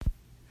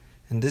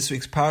In this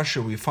week's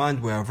parsha, we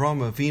find where Avram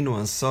Avinu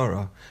and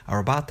Sarah are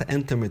about to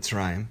enter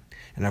Mitzrayim,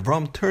 and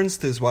Avram turns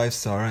to his wife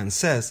Sarah and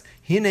says,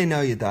 "Hine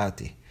no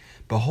yadati,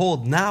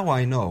 behold, now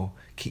I know,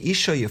 ki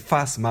isha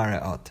yefas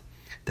mareat,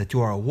 that you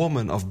are a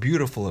woman of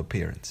beautiful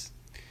appearance."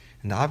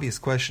 And the obvious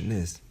question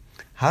is,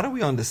 how do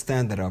we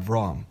understand that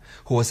Avram,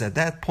 who was at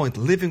that point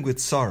living with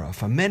Sarah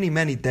for many,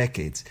 many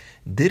decades,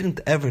 didn't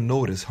ever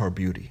notice her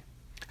beauty?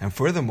 And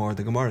furthermore,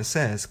 the Gemara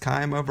says,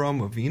 "Kaim Avram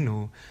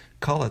Avinu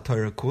Kala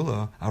Torah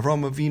Kula."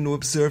 Avram Avinu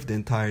observed the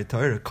entire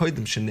Torah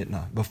koydem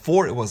shenitna,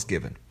 before it was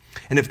given.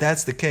 And if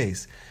that's the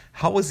case,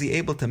 how was he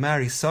able to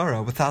marry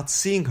Sarah without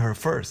seeing her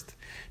first?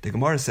 The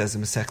Gemara says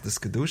in Masechtas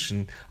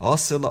Kedushin,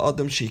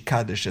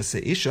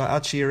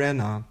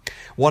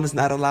 one is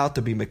not allowed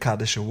to be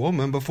mekadesh a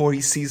woman before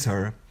he sees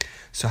her.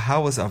 So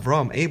how was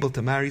Avram able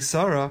to marry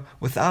Sarah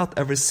without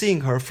ever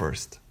seeing her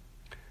first?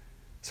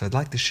 So I'd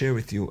like to share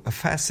with you a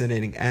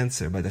fascinating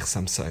answer by the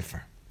Chassam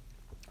Sofer.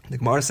 The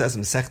Gemara says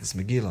in Masechtas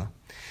Megillah,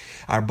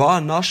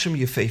 Arba nashim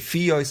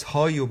yefeifiyos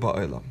hayu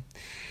ba'olam.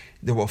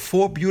 There were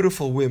 4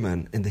 beautiful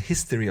women in the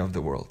history of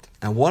the world,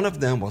 and one of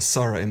them was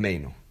Sarah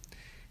Imenu.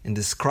 In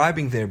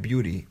describing their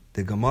beauty,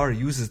 the Gemara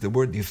uses the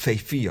word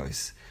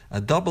yefeifiyos, a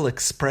double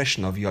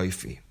expression of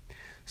yoifi.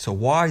 So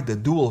why the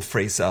dual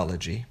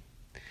phraseology?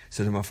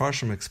 So the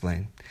Mefarshim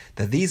explain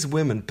that these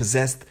women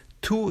possessed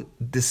 2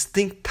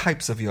 distinct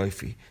types of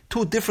yoifi,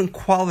 2 different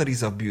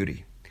qualities of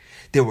beauty.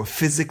 They were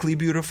physically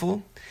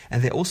beautiful,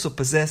 and they also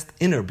possessed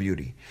inner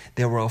beauty.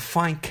 They were of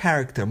fine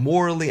character,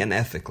 morally and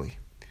ethically.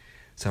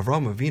 So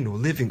Avram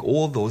Avinu, living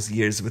all those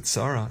years with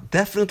Sarah,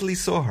 definitely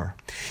saw her.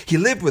 He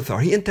lived with her,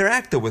 he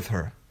interacted with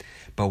her.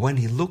 But when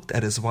he looked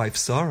at his wife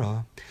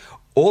Sarah,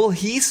 all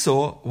he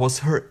saw was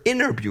her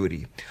inner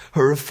beauty,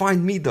 her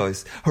refined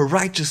midos, her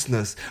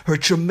righteousness, her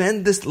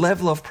tremendous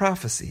level of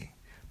prophecy.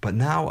 But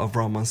now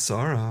Avram and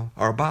Sarah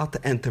are about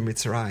to enter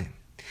Mitzrayim.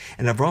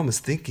 And Avram is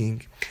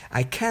thinking,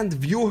 I can't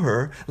view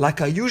her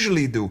like I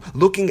usually do,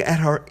 looking at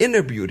her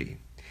inner beauty.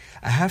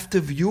 I have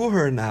to view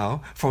her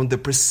now from the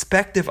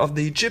perspective of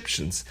the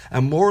Egyptians, a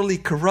morally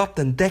corrupt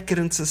and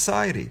decadent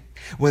society.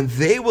 When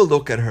they will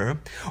look at her,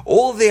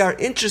 all they are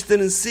interested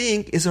in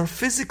seeing is her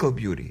physical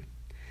beauty.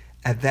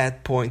 At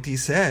that point he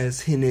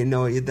says, Hine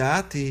no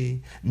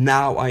yadati,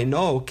 now I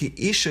know, ki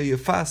isha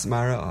yefas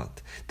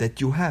maraat,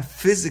 that you have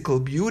physical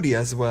beauty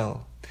as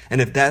well. And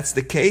if that's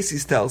the case, he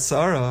tells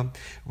Sarah,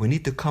 we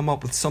need to come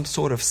up with some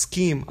sort of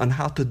scheme on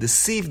how to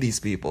deceive these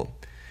people.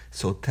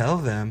 So tell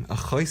them,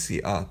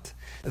 achoisi at,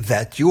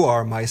 that you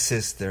are my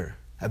sister.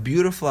 A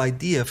beautiful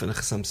idea from the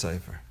Chassam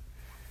Sofer.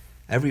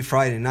 Every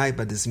Friday night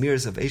by the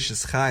Zmirs of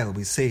Eishes Chayil,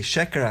 we say,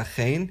 Sheker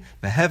achein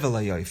behevel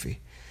hayofi.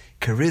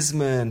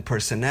 Charisma and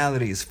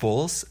personality is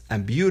false,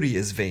 and beauty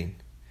is vain.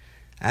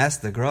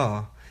 Ask the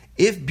Gra,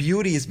 if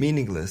beauty is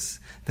meaningless,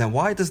 then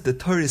why does the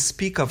Torah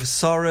speak of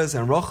Sarah's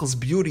and Rachel's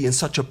beauty in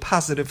such a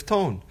positive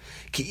tone?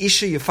 Ki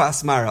isha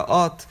yefas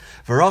mara'at,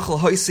 v'Rachel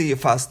hoise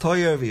yefas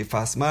toyer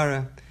v'yefas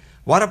mara.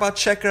 What about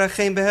sheker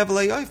achein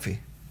behevel hayofi?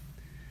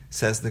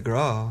 Says the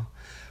Gra,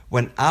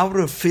 when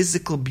our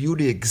physical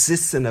beauty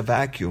exists in a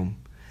vacuum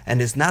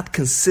and is not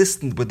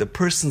consistent with the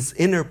person's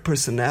inner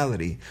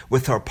personality,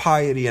 with her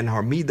piety and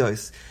her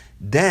midos,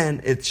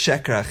 then it's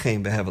sheker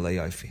achein behevel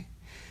hayofi.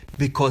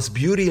 Because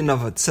beauty in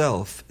of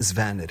itself is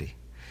vanity.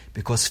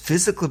 Because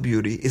physical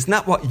beauty is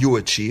not what you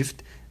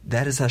achieved,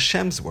 that is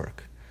Hashem's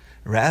work.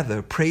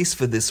 Rather, praise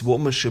for this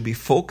woman should be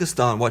focused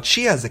on what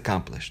she has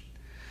accomplished.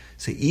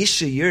 So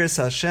Isha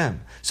Yiras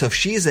Hashem. So if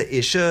she is a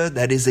Isha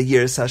that is a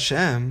Yiras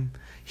Hashem,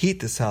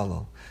 Hit is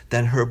halal,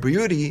 then her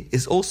beauty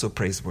is also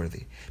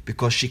praiseworthy,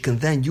 because she can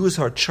then use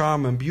her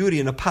charm and beauty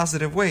in a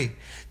positive way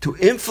to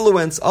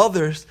influence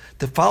others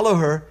to follow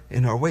her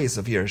in her ways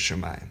of Yiras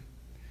Shamayim.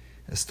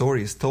 A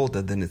story is told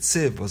that the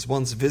Netziv was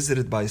once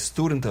visited by a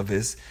student of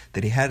his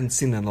that he hadn't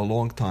seen in a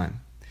long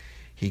time.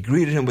 He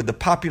greeted him with the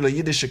popular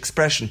Yiddish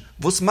expression,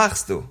 "Vos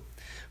machst du?"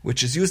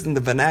 which is used in the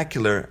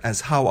vernacular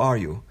as "how are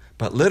you?"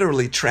 but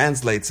literally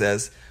translates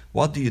as,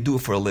 "What do you do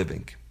for a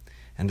living?"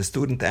 And the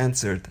student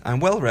answered, "I'm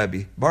well,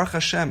 Rabbi. Baruch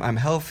Hashem, I'm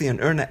healthy and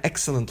earn an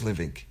excellent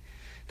living."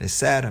 They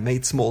sat and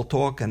made small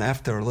talk, and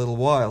after a little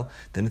while,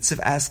 the Netziv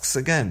asks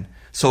again,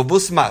 "So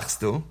vos machst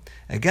du?"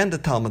 Again the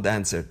Talmud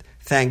answered,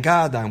 "Thank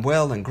God I'm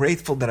well and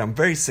grateful that I'm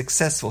very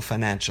successful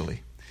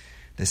financially."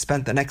 They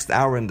spent the next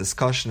hour in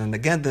discussion, and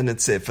again the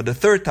Netziv for the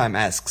 3rd time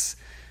asks,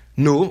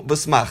 "Nu,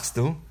 was machst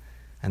du?"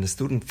 And the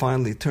student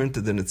finally turned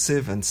to the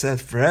Netziv and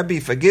said, "Rabbi,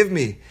 forgive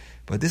me,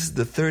 but this is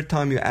the 3rd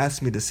time you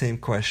asked me the same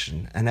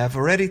question, and I've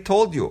already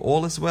told you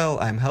all is well,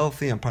 I'm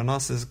healthy and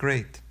Parnasa is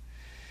great."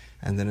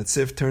 And the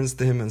Netziv turns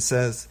to him and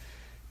says,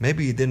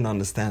 "Maybe you didn't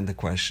understand the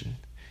question.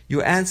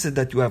 You answered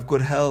that you have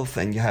good health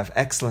and you have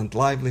excellent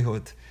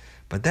livelihood.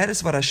 But that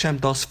is what Hashem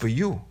does for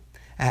you.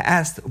 I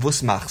asked,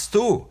 "Vos machst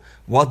du?"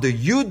 What do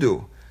you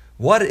do?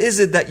 What is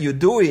it that you're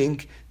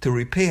doing to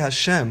repay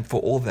Hashem for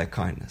all their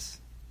kindness?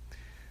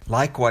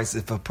 Likewise,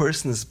 if a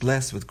person is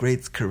blessed with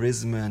great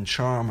charisma and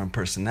charm and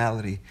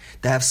personality,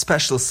 they have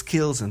special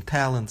skills and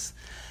talents,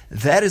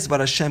 that is what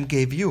Hashem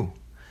gave you.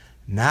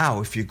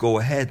 Now, if you go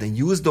ahead and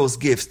use those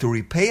gifts to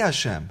repay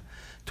Hashem,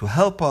 to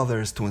help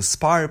others, to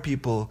inspire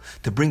people,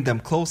 to bring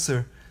them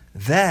closer,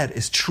 that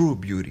is true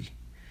beauty.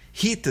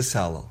 Hitas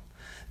Hallel.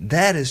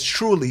 That is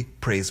truly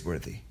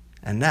praiseworthy.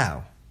 And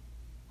now,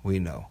 we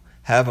know.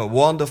 Have a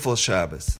wonderful Shabbos.